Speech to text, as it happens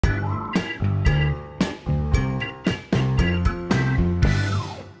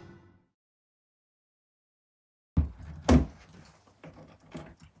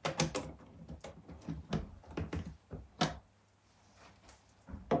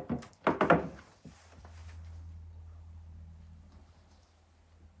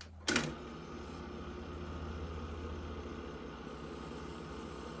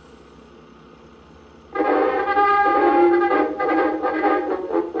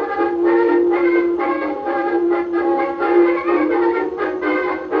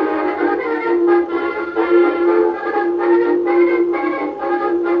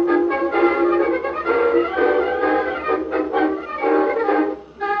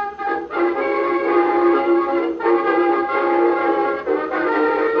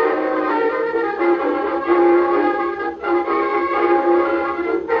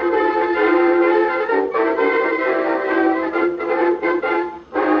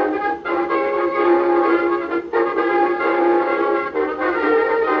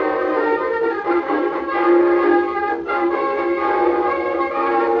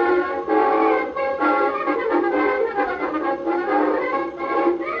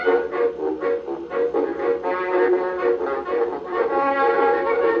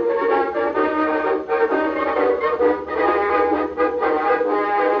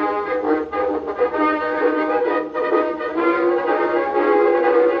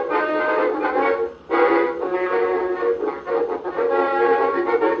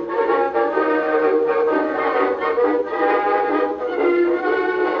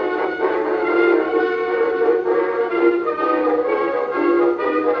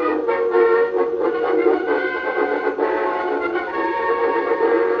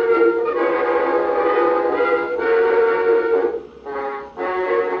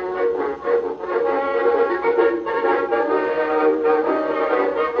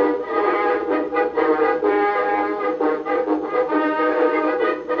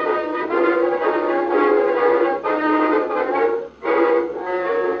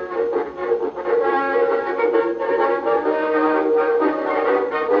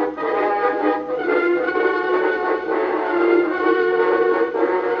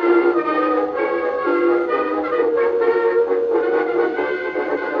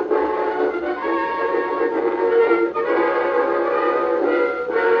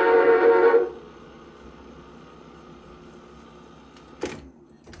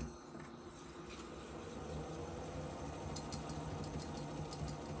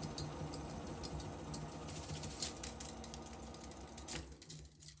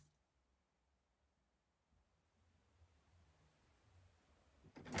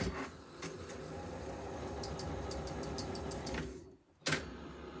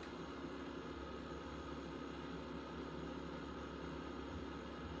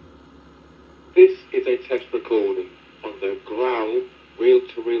is a test recording on the Gral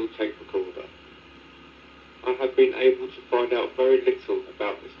reel-to-reel tape recorder. I have been able to find out very little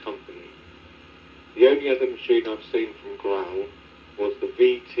about this company. The only other machine I've seen from Gral was the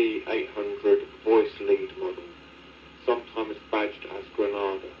VT800 voice lead model, sometimes badged as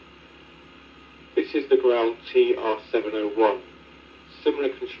Granada. This is the Gral TR-701, similar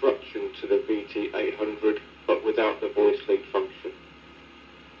construction to the VT800 but without the voice lead function.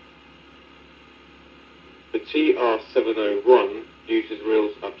 The TR-701 uses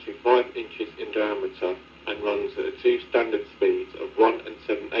reels up to 5 inches in diameter and runs at two standard speeds of 1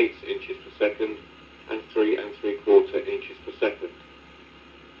 7/8 inches per second and 3 3/4 inches per second.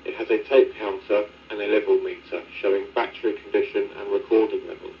 It has a tape counter and a level meter showing battery condition and recording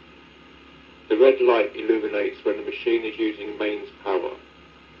level. The red light illuminates when the machine is using mains power.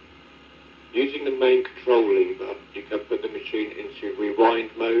 Using the main control lever, you can put the machine into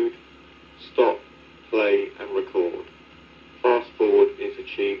rewind mode, stop, play and record. Fast forward is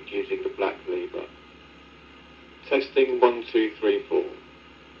achieved using the black lever. Testing 1 2 3 4.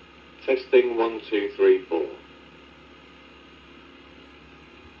 Testing 1 2 3 4.